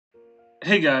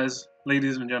Hey guys,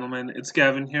 ladies and gentlemen, it's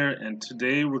Gavin here, and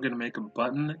today we're going to make a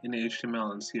button in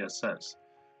HTML and CSS.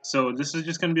 So this is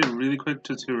just going to be a really quick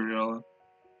tutorial,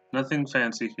 nothing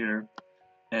fancy here,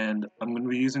 and I'm going to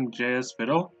be using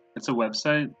JSFiddle. It's a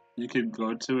website, you could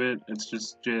go to it, it's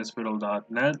just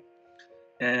jsfiddle.net,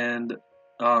 and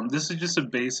this is just the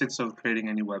basics of creating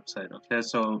any website, okay?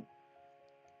 So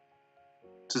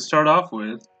to start off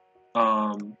with,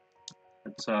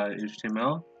 it's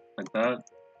HTML, like that,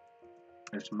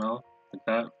 HTML, like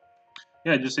that.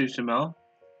 Yeah, just HTML.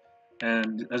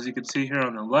 And as you can see here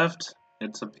on the left,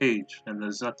 it's a page, and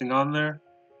there's nothing on there.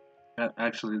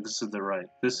 Actually, this is the right.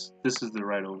 This is the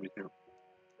right over here.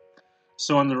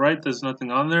 So on the right, there's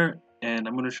nothing on there, and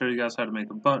I'm going to show you guys how to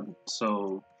make a button.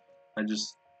 So I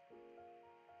just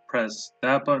press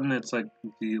that button. It's like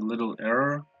the little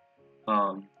arrow.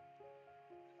 Um,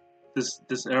 this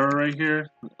arrow right here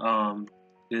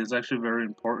is actually very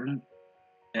important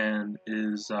and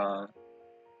is a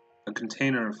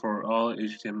container for all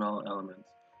HTML elements.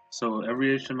 So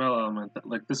every HTML element,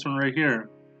 like this one right here,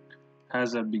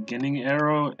 has a beginning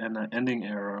arrow and an ending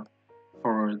arrow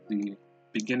for the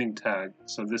beginning tag.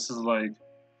 So this is like,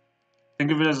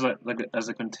 think of it as as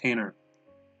a container.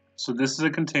 So this is a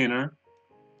container,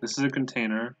 this is a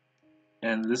container,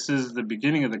 and this is the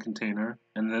beginning of the container,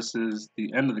 and this is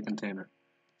the end of the container.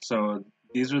 So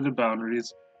these are the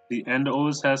boundaries. The end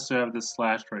always has to have this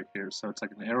slash right here, so it's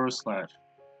like an arrow slash.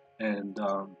 And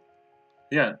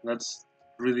yeah, that's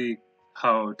really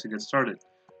how to get started.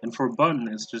 And for button,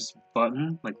 it's just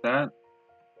button like that,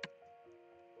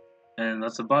 and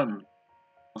that's a button.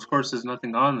 Of course, there's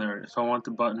nothing on there. If I want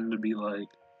the button to be like,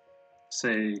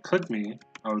 say, click me,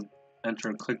 I would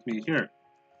enter click me here.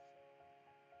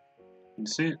 You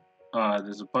see it?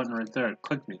 There's a button right there,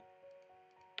 click me.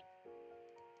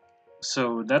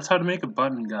 So that's how to make a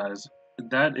button, guys.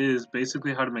 That is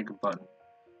basically how to make a button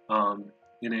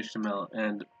in HTML.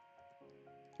 And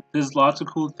there's lots of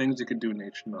cool things you can do in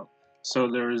HTML. So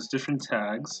there is different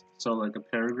tags. So like a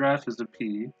paragraph is a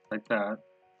P, like that.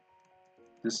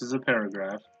 This is a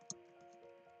paragraph.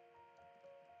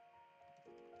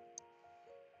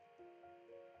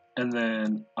 And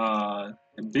then a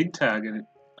big tag,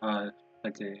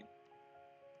 like a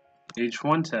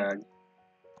H1 tag,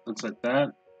 looks like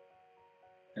that.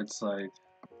 It's like,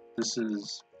 this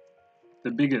is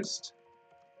the biggest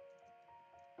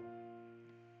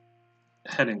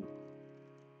heading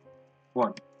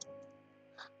 1.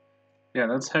 Yeah,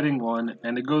 that's heading 1,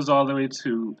 and it goes all the way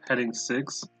to heading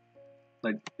 6,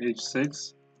 like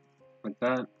H6, like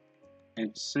that,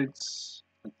 H6,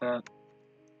 like that.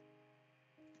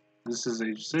 This is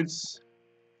H6,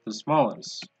 the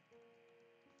smallest.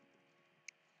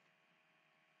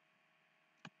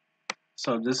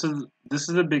 So this is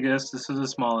the biggest, this is the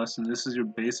smallest, and this is your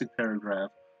basic paragraph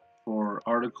for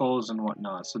articles and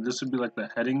whatnot. So this would be like the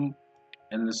heading,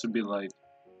 and this would be like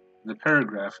the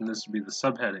paragraph, and this would be the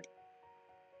subheading.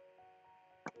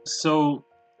 So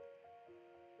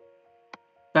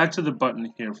back to the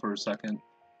button here for a second.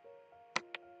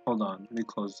 Hold on, let me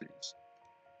close these.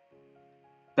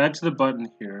 Back to the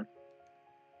button here.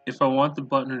 If I want the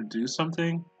button to do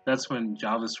something, that's when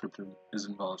JavaScript is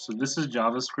involved. So this is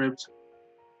JavaScript,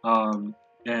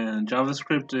 and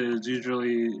JavaScript is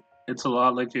usually, it's a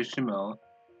lot like HTML,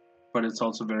 but it's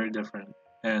also very different,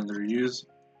 and they're used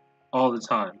all the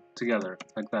time together,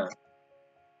 like that.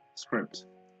 Script.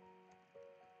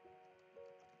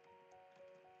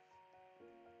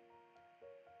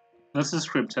 That's the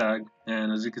script tag,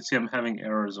 and as you can see, I'm having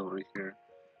errors over here.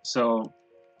 So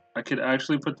I could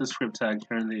actually put the script tag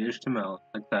here in the HTML,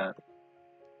 like that.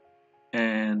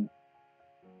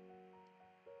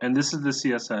 And this is the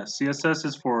CSS. CSS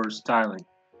is for styling.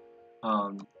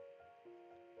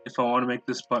 If I want to make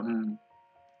this button,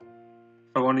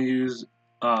 if I want to use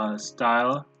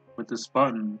style with this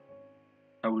button,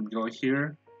 I would go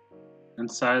here,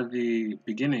 inside the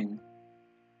beginning.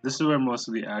 This is where most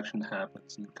of the action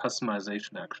happens, in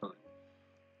customization actually.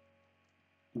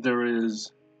 There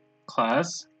is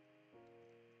class.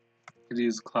 I could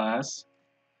use class,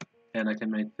 and I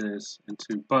can make this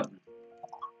into button.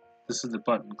 This is the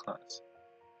button class.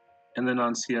 And then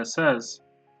on CSS,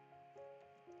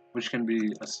 which can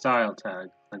be a style tag,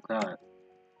 like that,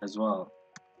 as well.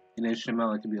 In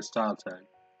HTML, it can be a style tag.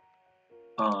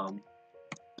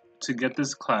 To get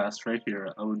this class right here,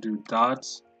 I would do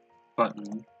dots,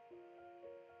 button,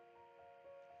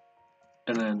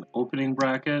 and then opening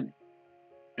bracket,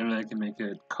 and then I can make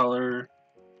it color,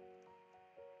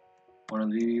 one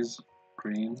of these,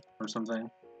 green or something.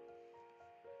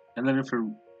 And then if we're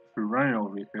running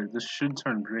over here, this should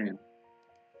turn green.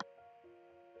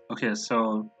 Okay,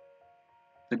 so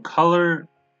the color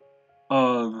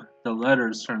of the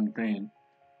letters turn green.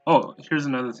 Oh, here's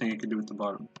another thing you can do with the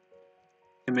bottom.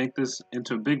 You can make this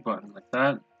into a big button like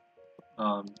that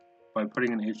by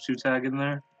putting an H2 tag in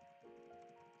there.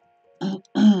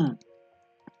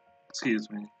 Excuse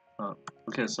me.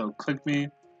 Okay, so click me.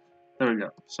 There we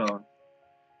go. So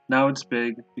now it's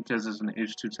big because there's an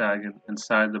H2 tag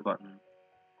inside the button.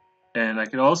 And I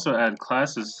could also add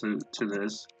classes to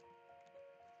this.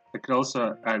 I could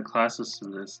also add classes to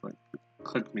this, like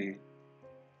click me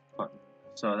button.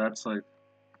 So that's like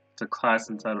it's a class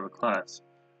inside of a class.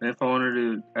 And if I wanted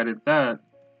to edit that,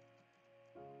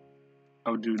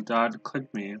 I would do dot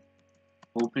click me,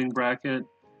 opening bracket,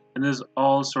 and there's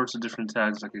all sorts of different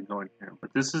tags that could go in here.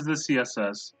 But this is the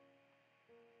CSS.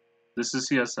 This is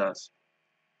CSS.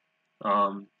 If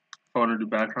I want to do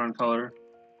background color,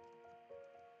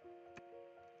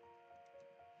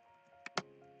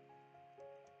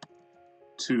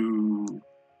 to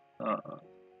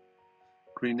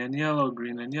green and yellow,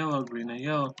 green and yellow, green and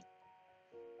yellow.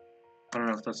 I don't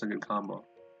know if that's a good combo.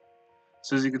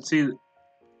 So as you can see,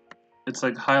 it's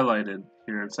like highlighted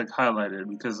here. It's like highlighted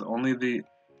because only the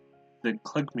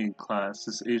click me class,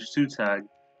 this H2 tag,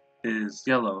 is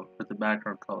yellow with the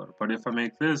background color. But if I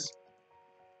make this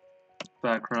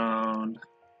background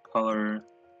color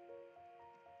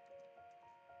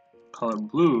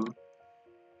blue,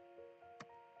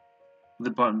 the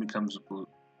button becomes blue.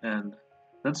 And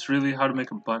that's really how to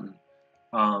make a button.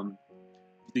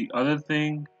 The other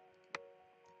thing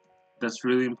that's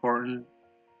really important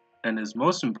and is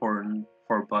most important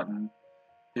for a button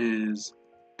is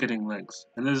getting links.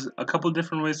 And there's a couple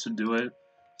different ways to do it.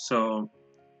 So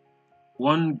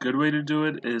one good way to do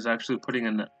it is actually putting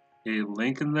a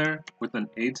link in there with an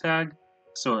A tag.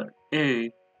 So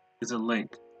A is a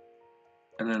link,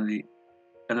 and then the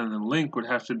link would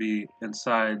have to be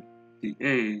inside the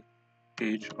A,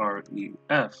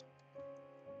 href.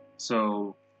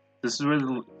 So this is where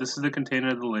this is the container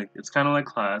of the link. It's kind of like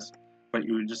class, but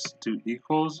you would just do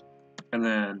equals, and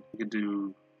then you could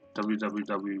do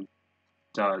www.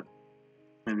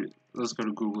 Maybe let's go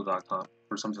to google.com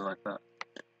or something like that.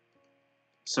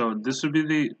 So this would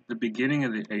be the beginning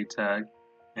of the A tag,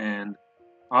 and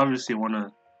obviously you want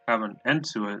to have an end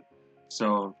to it.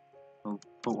 So we'll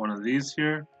put one of these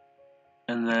here,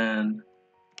 and then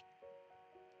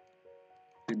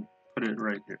put it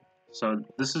right here. So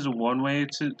this is one way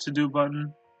to do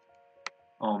button.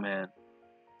 Oh man.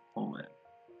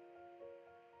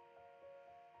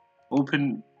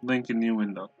 Open link in new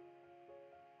window.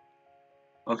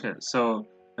 Okay, so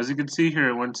as you can see here,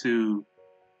 I went to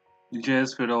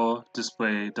JSFiddle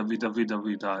display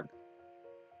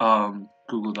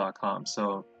www.google.com.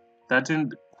 So that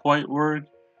didn't quite work.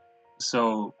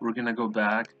 So we're gonna go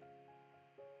back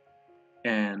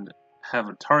and have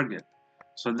a target.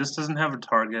 So this doesn't have a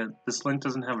target. This link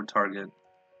doesn't have a target.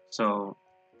 So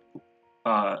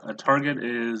a target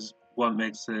is what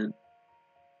makes it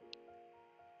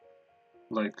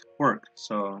like work.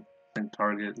 So I think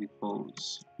target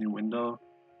equals new window.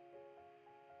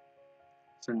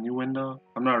 It's a new window.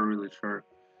 I'm not really sure.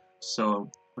 So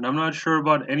when I'm not sure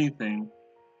about anything,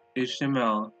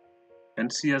 HTML and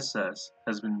CSS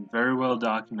has been very well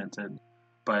documented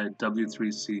by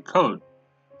W3C code.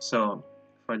 So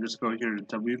if I just go here to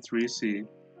W3C,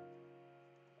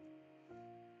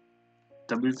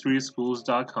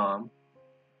 w3schools.com,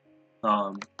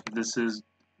 this is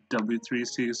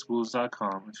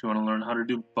w3cschools.com if you want to learn how to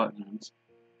do buttons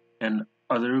and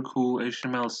other cool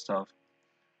HTML stuff.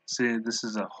 See, this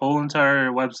is a whole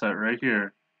entire website right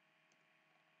here.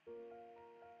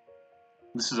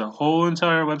 This is a whole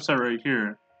entire website right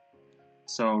here.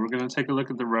 So we're going to take a look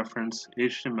at the reference,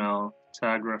 HTML,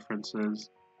 tag references.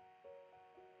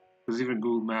 There's even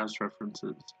Google Maps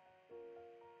references.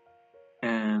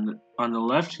 And on the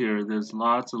left here, there's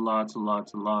lots of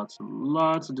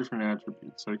different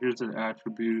attributes. So here's an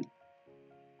attribute,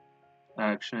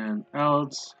 action,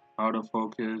 else,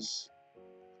 autofocus,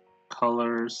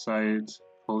 color, site,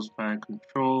 postman,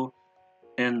 control,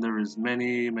 and there is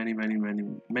many.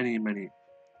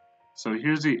 So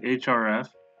here's the href,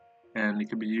 and it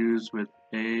can be used with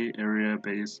a area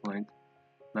base link.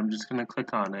 And I'm just going to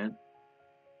click on it,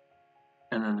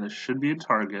 and then there should be a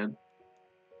target.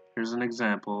 Here's an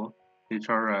example,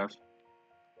 href.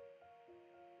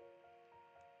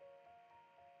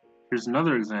 Here's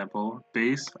another example,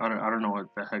 base. I don't know what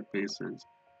the heck base is.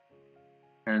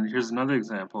 And here's another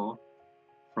example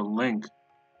for link,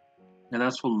 and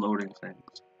that's for loading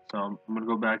things. So I'm going to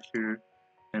go back here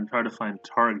and try to find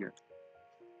target.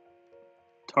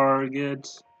 Target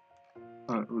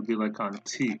would be like on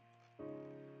T.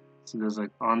 So there's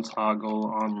like on toggle,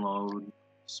 on load,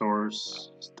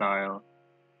 source, style.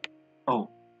 Oh,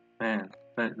 man,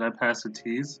 did I pass the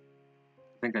T's? I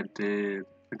think I did.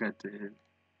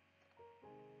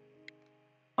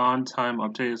 On time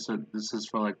update, so this is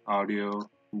for like audio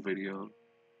and video.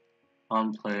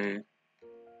 On play,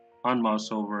 on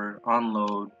mouse over, on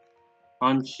load,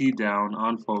 on key down,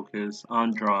 on focus,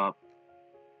 on drop.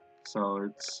 So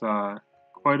it's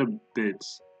quite a bit.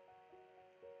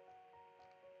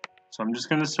 So I'm just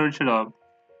gonna search it up.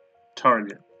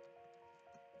 Target.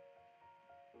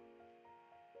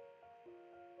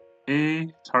 A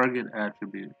target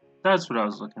attribute. That's what I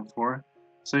was looking for.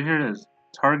 So here it is.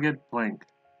 Target blank.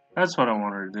 That's what I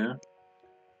wanted to do.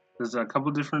 There's a couple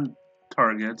different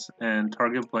targets, and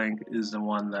target blank is the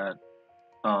one that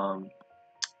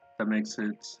that makes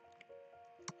it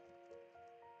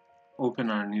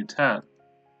open on a new tab.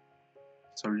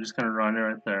 So we're just gonna run it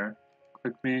right there.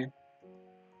 Click me.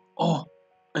 Oh,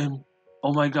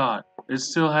 oh my God! It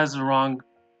still has the wrong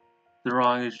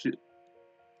issue.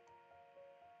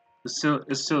 It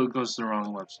still goes to the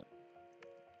wrong website.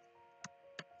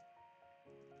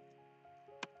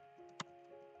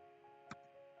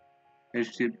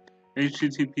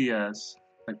 HTTPS,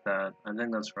 like that. I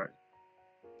think that's right.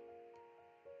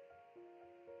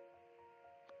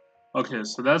 Okay,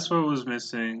 so that's what was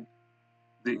missing,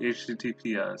 the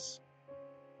HTTPS.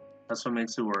 That's what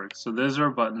makes it work. So there's our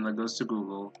button that goes to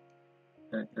Google.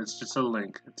 It's just a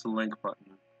link. It's a link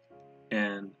button.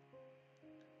 And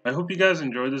I hope you guys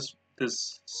enjoy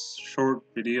this short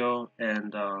video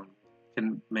and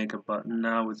can make a button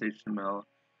now with HTML.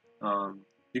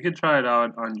 You can try it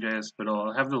out on JS Fiddle.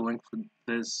 I'll have the link for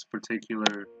this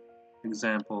particular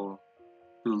example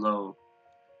below.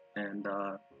 And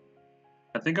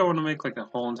I think I want to make like a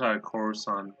whole entire course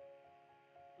on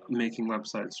making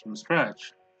websites from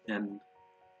scratch. And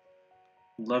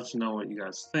I'd love to know what you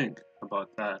guys think about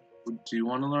that. Do you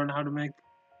want to learn how to make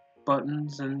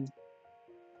buttons and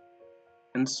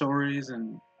stories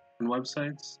and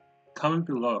websites? Comment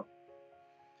below.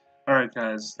 Alright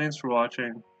guys, thanks for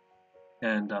watching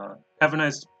and have a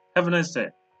nice day.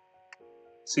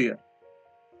 See ya.